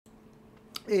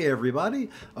Hey everybody,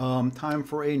 time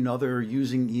for another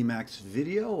using Emacs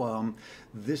video.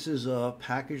 This is a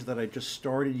package that I just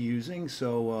started using,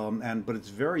 so but it's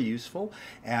very useful.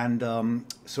 And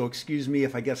so excuse me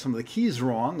if I get some of the keys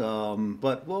wrong,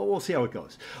 but we'll see how it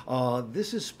goes.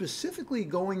 This is specifically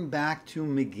going back to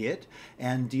Magit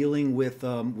and dealing with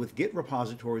Git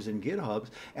repositories and GitHubs.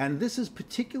 And this is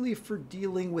particularly for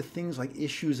dealing with things like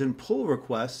issues and pull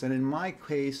requests, and in my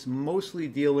case, mostly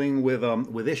dealing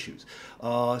with issues.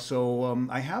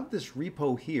 I have this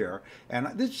repo here, and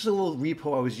this is a little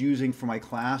repo I was using for my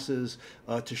classes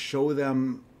to show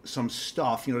them some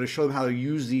stuff, to show them how to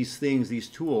use these things, these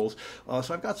tools.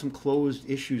 So I've got some closed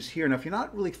issues here. Now, if you're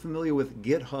not really familiar with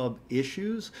GitHub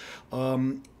issues,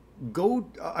 I'll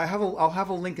have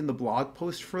a link in the blog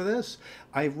post for this.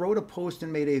 I wrote a post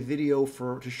and made a video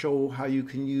to show how you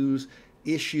can use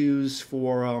issues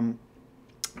for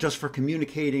just for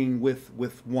communicating with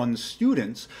one's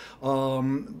students,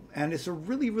 and it's a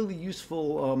really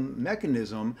useful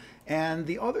mechanism. And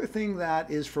the other thing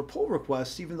that is for pull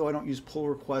requests, even though I don't use pull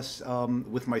requests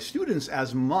with my students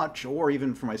as much, or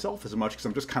even for myself as much, because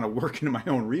I'm just kind of working in my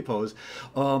own repos.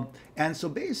 And so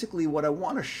basically what I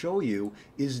want to show you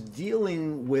is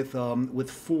dealing with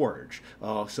Forge.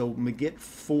 So Magit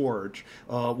Forge,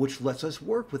 which lets us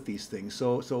work with these things.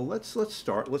 So let's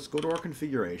start. Let's go to our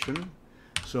configuration.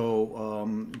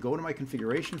 So go to my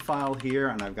configuration file here,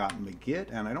 and I've got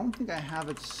Magit, and I don't think I have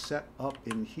it set up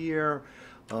in here.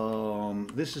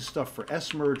 This is stuff for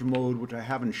SMerge mode, which I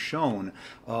haven't shown.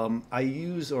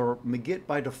 Magit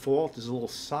by default, is a little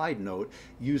side note,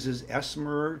 uses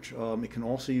SMerge. It can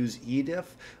also use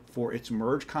ediff for its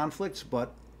merge conflicts,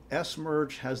 but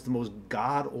SMerge has the most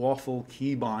god-awful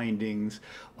key bindings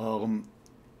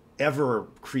ever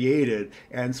created,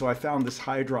 and so I found this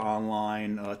Hydra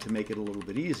online to make it a little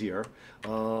bit easier.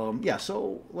 Yeah,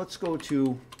 so let's go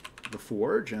to the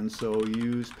Forge, and so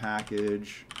use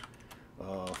package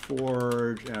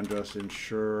Forge and just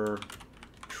ensure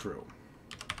true.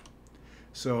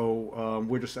 So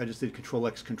I just did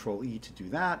Control-X, Control-E to do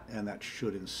that, and that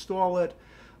should install it.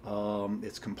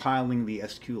 It's compiling the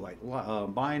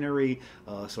SQLite binary,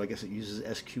 so I guess it uses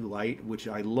SQLite, which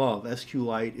I love.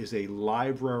 SQLite is a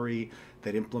library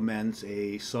that implements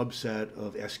a subset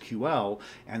of SQL,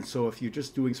 and so if you're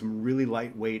just doing some really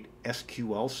lightweight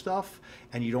SQL stuff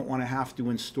and you don't want to have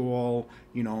to install,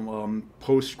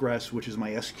 Postgres, which is my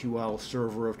SQL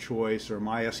server of choice, or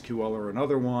MySQL or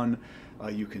another one,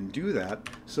 you can do that.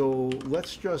 So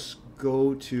let's just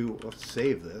let's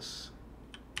save this.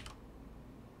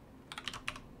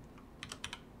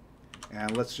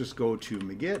 And let's just go to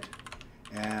Magit,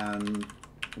 and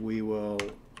we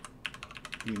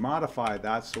modify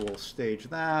that, so we'll stage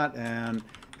that, and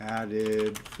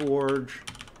added Forge,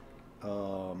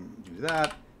 do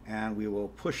that, and we will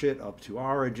push it up to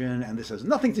origin. And this has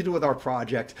nothing to do with our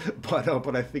project, but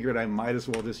I figured I might as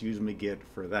well just use Magit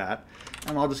for that.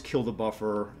 And I'll just kill the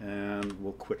buffer, and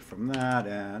we'll quit from that,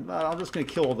 and I'm just going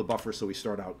to kill all the buffers so we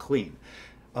start out clean.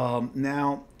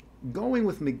 Now, going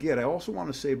with Magit, I also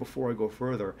want to say before I go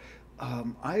further,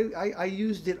 I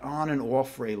used it on and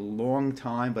off for a long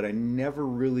time, but I never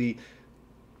really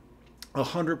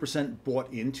 100%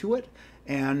 bought into it.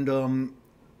 And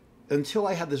until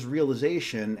I had this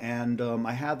realization, and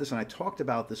I had this, and I talked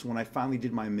about this when I finally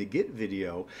did my Magit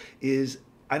video, is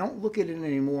I don't look at it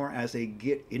anymore as a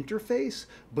Git interface,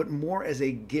 but more as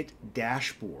a Git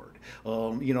dashboard.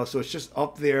 So it's just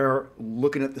up there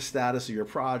looking at the status of your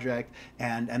project,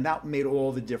 and that made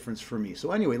all the difference for me.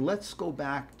 So anyway, let's go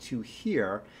back to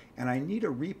here, and I need a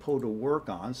repo to work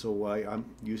on, so I'm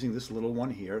using this little one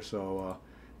here. So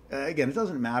again, it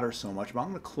doesn't matter so much, but I'm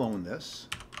going to clone this.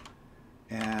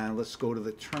 And let's go to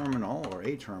the terminal, or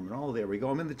a terminal. There we go.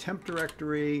 I'm in the temp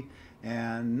directory,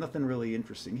 and nothing really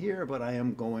interesting here, but I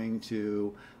am going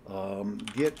to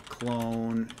git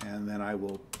clone, and then I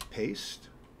will paste.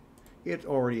 It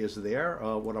already is there.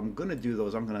 What I'm going to do, though,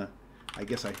 is I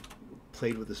guess I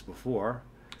played with this before.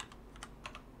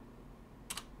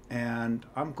 And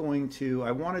I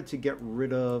wanted to get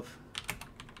rid of,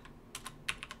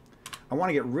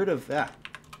 that.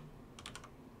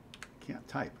 Can't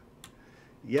type.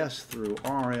 Yes through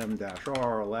rm-r.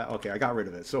 Okay, I got rid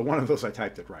of it. So one of those I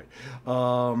typed it right.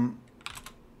 No,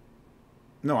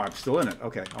 I'm still in it.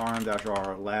 Okay,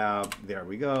 rm-r lab. There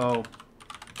we go.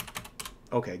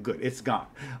 Okay, good. It's gone.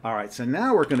 All right, so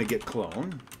now we're going to git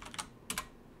clone.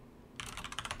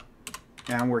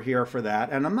 And we're here for that.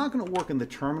 And I'm not going to work in the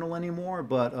terminal anymore,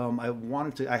 but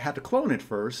I had to clone it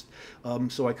first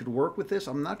so I could work with this.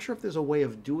 I'm not sure if there's a way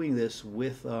of doing this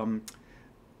with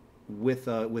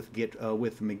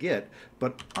Magit,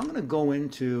 but I'm going to go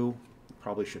into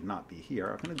probably should not be here.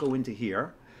 I'm going to go into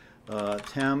here,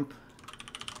 temp.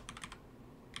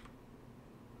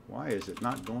 Why is it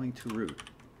not going to root?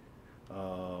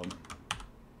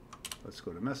 Let's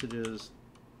go to messages.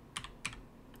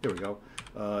 There we go.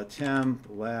 Temp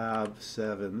lab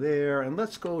 7 there, and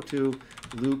let's go to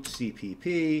loop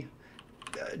cpp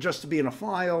just to be in a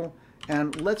file,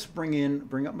 and let's bring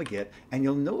up Magit, and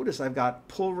you'll notice I've got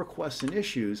pull requests and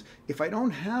issues. If I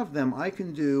don't have them, I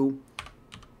can do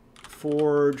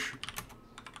forge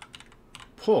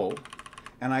pull,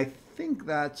 and I think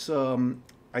that's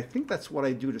what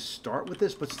I do to start with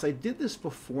this. But since I did this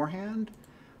beforehand,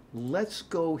 let's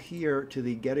go here to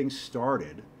the getting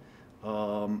started.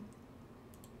 And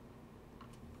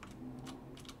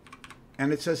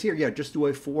it says here, yeah, just do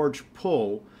a forge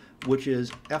pull, which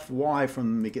is FY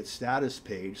from the Magit status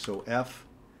page. So F,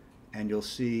 and you'll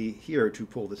see here to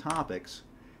pull the topics,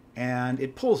 and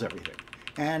it pulls everything.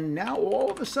 And now all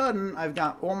of a sudden, I've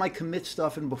got all my commit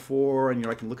stuff in before, and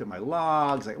I can look at my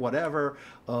logs, like whatever.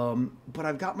 But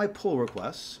I've got my pull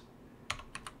requests,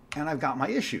 and I've got my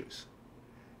issues.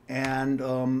 And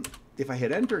if I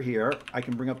hit enter here, I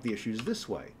can bring up the issues this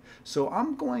way. So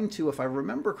I'm going to, if I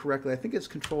remember correctly, I think it's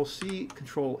Control-C,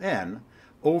 Control-N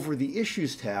over the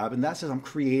Issues tab, and that says I'm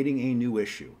creating a new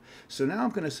issue. So now I'm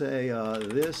going to say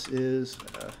this is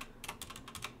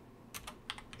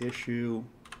issue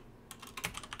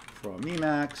from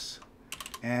Emacs,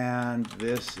 and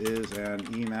this is an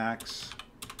Emacs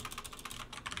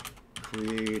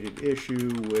created issue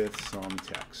with some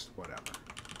text, whatever.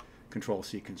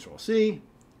 Control-C, Control-C.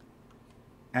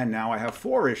 And now I have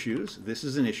 4 issues. This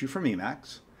is an issue from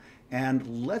Emacs.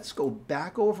 And let's go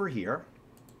back over here,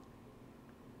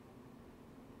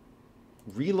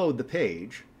 reload the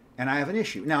page, and I have an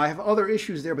issue. Now I have other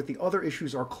issues there, but the other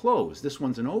issues are closed. This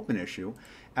one's an open issue.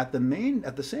 At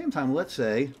the same time, let's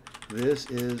say this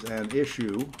is an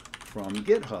issue from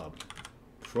GitHub,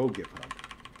 GitHub.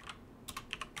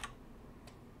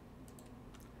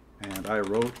 And I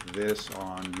wrote this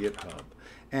on GitHub.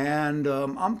 And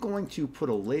I'm going to put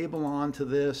a label onto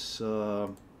this.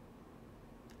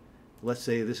 Let's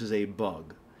say this is a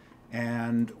bug.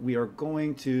 And we are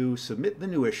going to submit the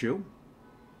new issue.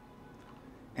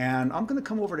 And I'm going to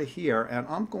come over to here, and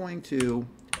I'm going to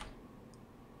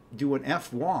do an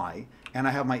FY. And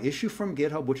I have my issue from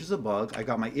GitHub, which is a bug. I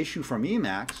got my issue from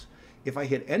Emacs. If I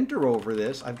hit enter over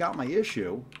this, I've got my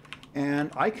issue.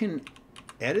 And I can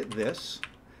edit this.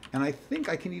 And I think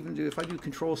I can even do, if I do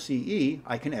Control-C-E,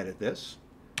 I can edit this.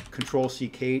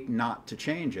 Control-C-K not to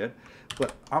change it.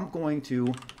 But I'm going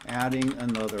to adding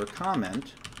another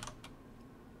comment.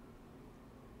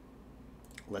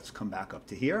 Let's come back up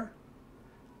to here.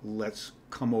 Let's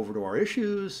come over to our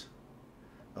issues.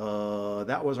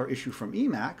 That was our issue from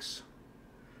Emacs.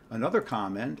 Another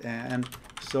comment and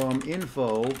some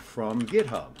info from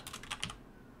GitHub.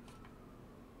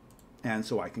 And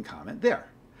so I can comment there.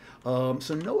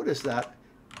 So notice that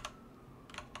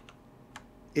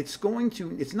it's not going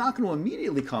to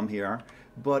immediately come here,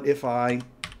 but if I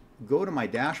go to my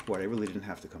dashboard, I really didn't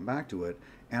have to come back to it,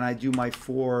 and I do my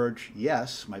forge,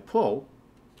 yes, my pull,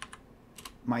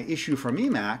 my issue from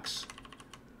Emacs,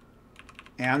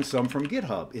 and some from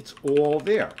GitHub. It's all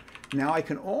there. Now I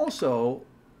can also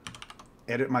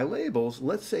edit my labels.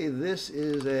 Let's say this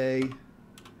is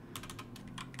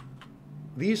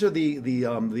these are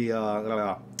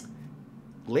the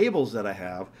labels that I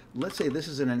have. Let's say this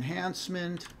is an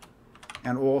enhancement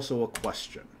and also a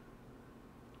question.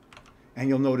 And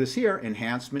you'll notice here,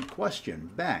 enhancement question,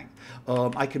 bang.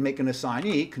 I can make an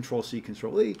assignee, Control-C,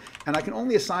 Control-E, and I can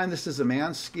only assign this to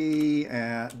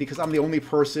Zemansky because I'm the only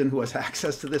person who has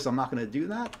access to this. I'm not going to do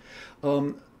that.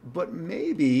 But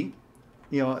maybe,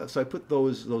 so I put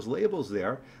those labels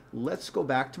there. Let's go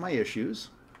back to my issues.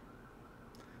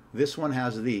 This one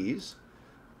has these.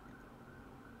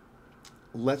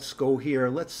 Let's go here.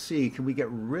 Let's see. Can we get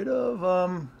rid of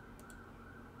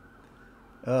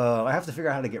I have to figure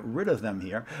out how to get rid of them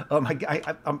here.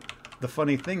 The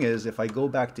funny thing is, if I go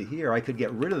back to here, I could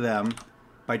get rid of them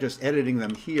by just editing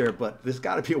them here, but there's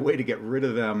got to be a way to get rid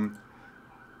of them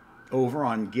over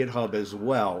on GitHub as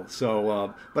well.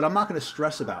 So, but I'm not going to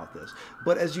stress about this.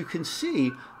 But as you can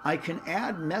see, I can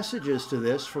add messages to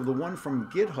this from the one from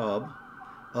GitHub.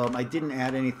 I didn't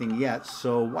add anything yet,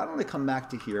 so why don't I come back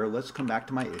to here? Let's come back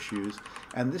to my issues.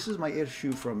 And this is my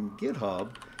issue from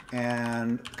GitHub.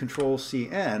 And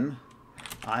Control-C-N,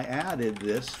 I added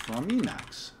this from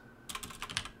Emacs.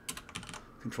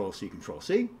 Control-C,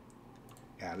 Control-C,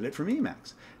 added it from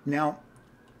Emacs. Now,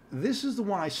 this is the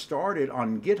one I started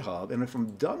on GitHub, and if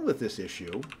I'm done with this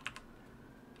issue,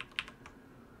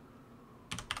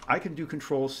 I can do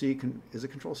Control C. Is it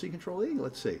Control C, Control E?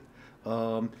 Let's see.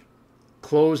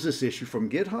 Close this issue from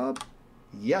GitHub.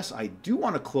 Yes, I do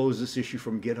want to close this issue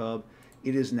from GitHub.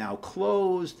 It is now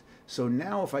closed. So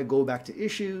now if I go back to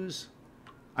issues,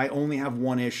 I only have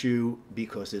one issue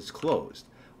because it's closed.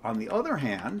 On the other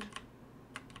hand,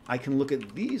 I can look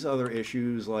at these other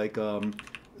issues, like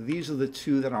these are the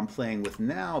two that I'm playing with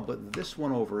now, but this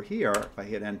one over here, if I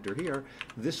hit enter here,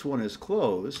 this one is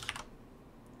closed,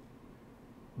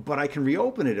 but I can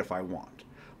reopen it if I want.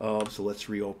 So let's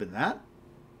reopen that.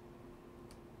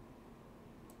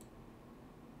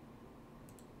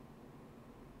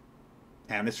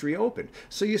 And it's reopened.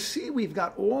 So you see, we've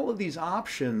got all of these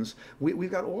options.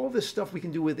 We've got all this stuff we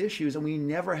can do with issues, and we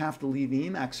never have to leave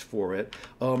Emacs for it.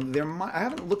 I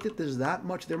haven't looked at this that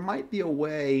much. There might be a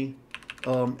way.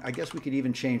 I guess we could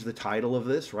even change the title of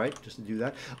this, right? Just to do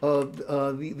that.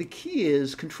 The key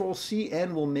is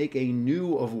Control-CN will make a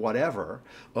new of whatever.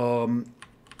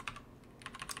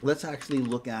 Let's actually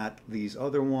look at these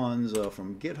other ones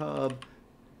from GitHub.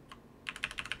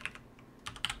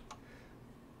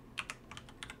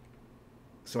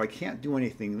 So I can't do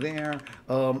anything there.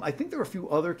 I think there are a few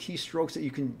other keystrokes that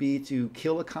you can be to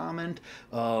kill a comment,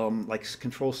 like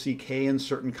Control-CK in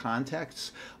certain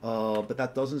contexts, but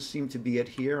that doesn't seem to be it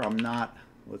here. I'm not,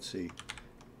 let's see.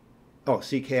 Oh,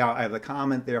 CK, I have the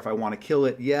comment there. If I want to kill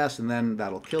it, yes, and then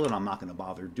that'll kill it. I'm not going to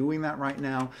bother doing that right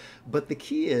now. But the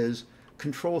key is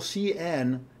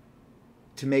Control-CN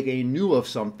to make a new of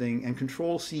something, and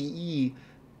Control-CE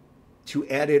to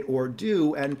edit or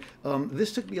do, and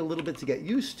this took me a little bit to get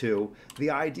used to,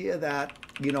 the idea that,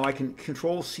 you know, I can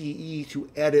Control-CE to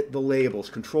edit the labels,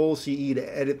 Control-CE to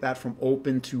edit that from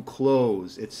open to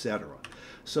close, etc.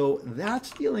 So that's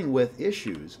dealing with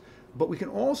issues, but we can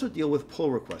also deal with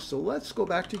pull requests. So let's go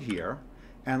back to here,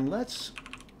 and let's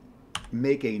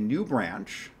make a new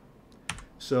branch.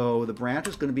 So the branch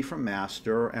is going to be from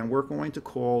master, and we're going to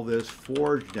call this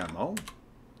Forge Demo.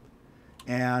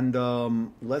 And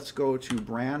let's go to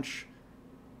branch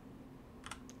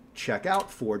checkout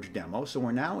Forge Demo. So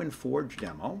we're now in Forge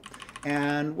Demo,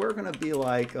 and we're going to be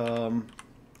like, ooh,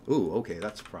 okay,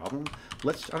 that's a problem.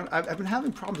 I've been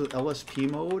having problems with LSP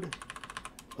mode,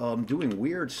 doing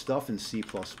weird stuff in C++.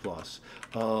 So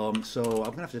I'm going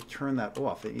to have to turn that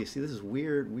off. You see, this is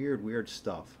weird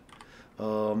stuff.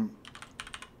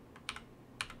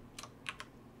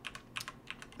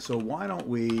 So why don't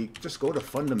we just go to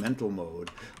fundamental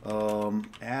mode?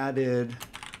 Added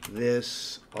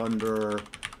this under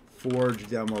Forge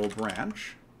Demo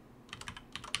branch.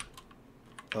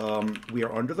 We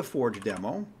are under the Forge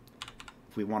Demo.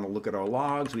 If we want to look at our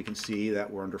logs, we can see that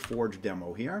we're under Forge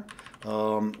Demo here.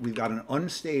 We've got an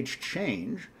unstaged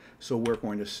change, so we're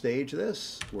going to stage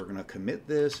this. We're going to commit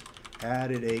this.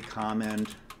 Added a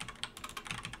comment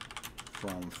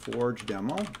from Forge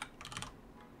Demo.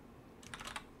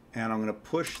 And I'm going to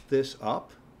push this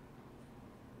up.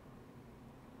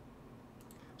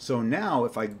 So now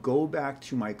if I go back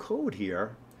to my code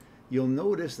here, you'll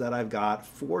notice that I've got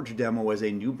Forge Demo as a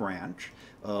new branch.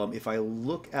 If I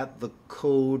look at the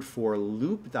code for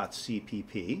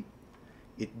loop.cpp,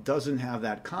 it doesn't have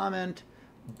that comment,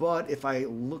 but if I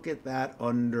look at that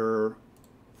under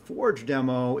Forge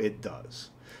Demo, it does.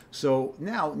 So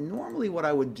now normally what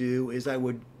I would do is I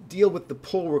would deal with the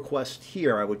pull request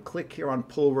here. I would click here on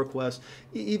pull request.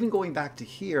 Even going back to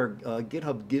here,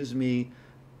 GitHub gives me,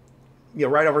 you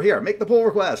know, right over here, make the pull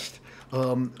request.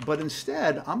 But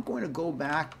instead, I'm going to go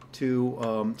back to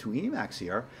Emacs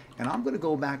here, and I'm going to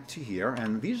go back to here,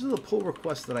 and these are the pull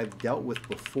requests that I've dealt with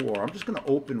before. I'm just going to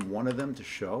open one of them to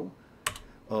show,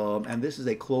 and this is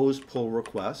a closed pull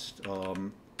request.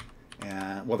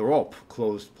 And well, they're all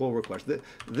closed pull requests.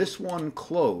 This one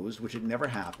closed, which it never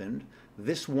happened.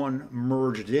 This one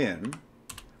merged in.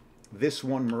 This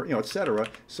one, you know, etc.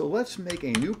 So let's make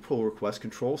a new pull request.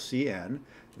 Control-CN.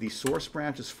 The source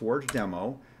branch is Forge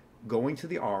Demo, going to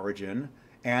the origin,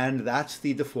 and that's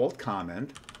the default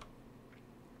comment.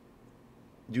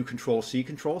 Do Control-C,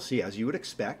 Control-C, as you would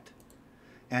expect.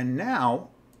 And now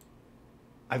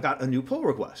I've got a new pull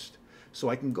request. So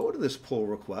I can go to this pull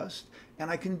request, and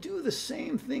I can do the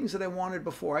same things that I wanted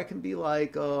before. I can be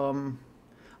like,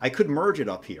 I could merge it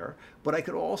up here, but I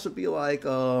could also be like,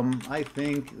 I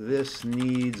think this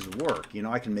needs work. You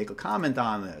know, I can make a comment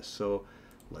on this. So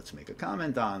let's make a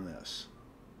comment on this.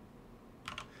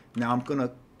 Now I'm going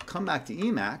to come back to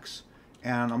Emacs,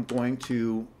 and I'm going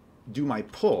to do my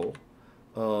pull.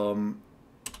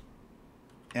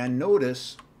 And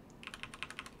notice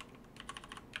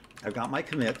I've got my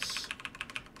commits,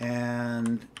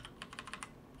 and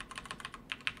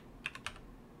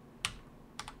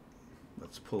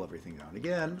let's pull everything down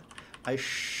again. I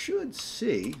should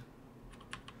see,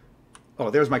 oh,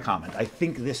 there's my comment. I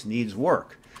think this needs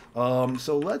work.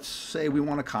 So let's say we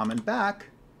want to comment back.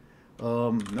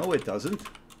 No, it doesn't.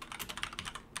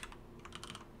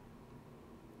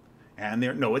 And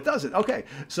there, no, it doesn't. Okay,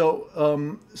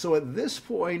 so so at this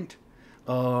point,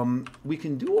 we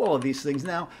can do all of these things.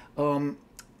 Now,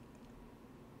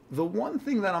 the one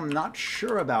thing that I'm not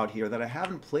sure about here that I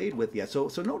haven't played with yet. So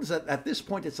notice that at this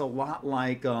point, it's a lot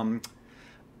like the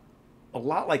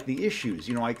issues.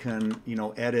 You know, I can, you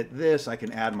know, edit this. I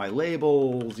can add my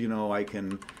labels. You know, I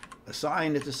can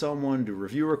assign it to someone, do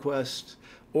review requests,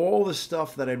 all the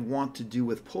stuff that I'd want to do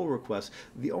with pull requests.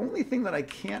 The only thing that I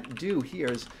can't do here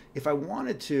is if I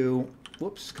wanted to,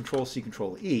 whoops, Control C,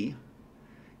 Control E,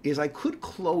 is I could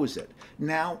close it.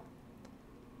 Now,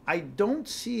 I don't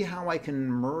see how I can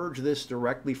merge this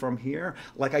directly from here.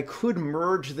 Like I could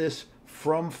merge this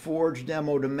from Forge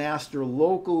demo to master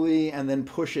locally and then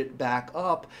push it back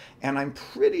up, and I'm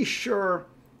pretty sure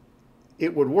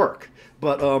it would work.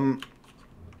 But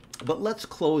let's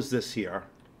close this here.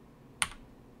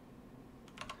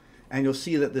 And you'll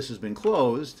see that this has been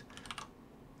closed,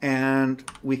 and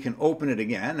we can open it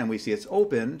again, and we see it's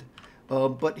opened.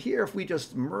 But here, if we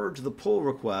just merge the pull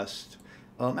request,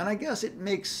 and I guess it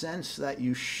makes sense that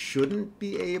you shouldn't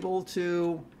be able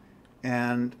to,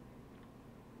 and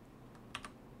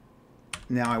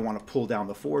now I want to pull down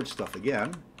the Forge stuff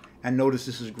again. And notice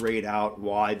this is grayed out.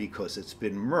 Why? Because it's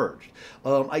been merged.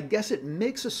 I guess it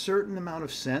makes a certain amount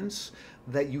of sense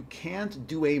that you can't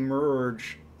do a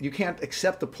merge. You can't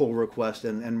accept the pull request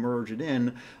and merge it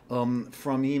in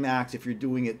from Emacs if you're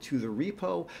doing it to the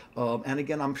repo. And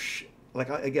again,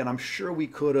 I'm sure we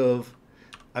could have.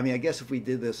 I mean, I guess if we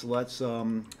did this, let's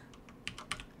you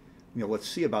know, let's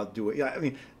see about doing. Yeah, I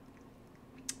mean,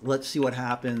 let's see what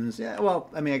happens. Yeah, well,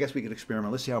 I mean, I guess we could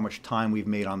experiment. Let's see how much time we've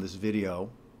made on this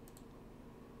video.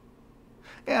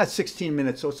 Yeah, it's 16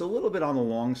 minutes, so it's a little bit on the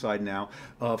long side now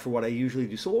for what I usually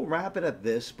do. So we'll wrap it at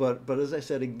this, but as I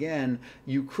said, again,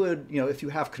 you could, you know, if you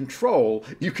have control,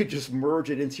 you could just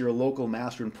merge it into your local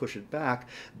master and push it back.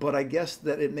 But I guess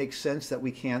that it makes sense that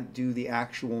we can't do the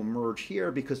actual merge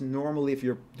here, because normally if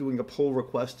you're doing a pull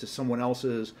request to someone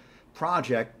else's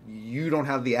project, you don't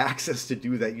have the access to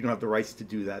do that. You don't have the rights to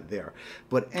do that there.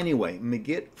 But anyway,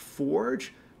 Magit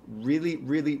Forge, really,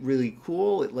 really, really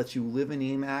cool. It lets you live in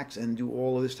Emacs and do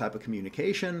all of this type of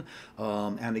communication.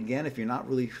 And again, if you're not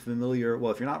really familiar,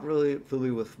 well, if you're not really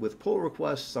familiar with pull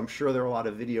requests, I'm sure there are a lot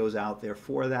of videos out there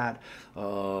for that.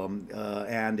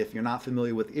 And if you're not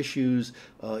familiar with issues,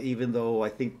 even though I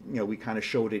think, you know, we kind of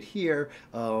showed it here,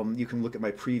 you can look at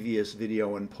my previous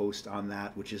video and post on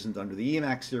that, which isn't under the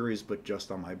Emacs series, but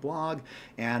just on my blog.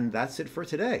 And that's it for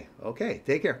today. Okay,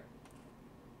 take care.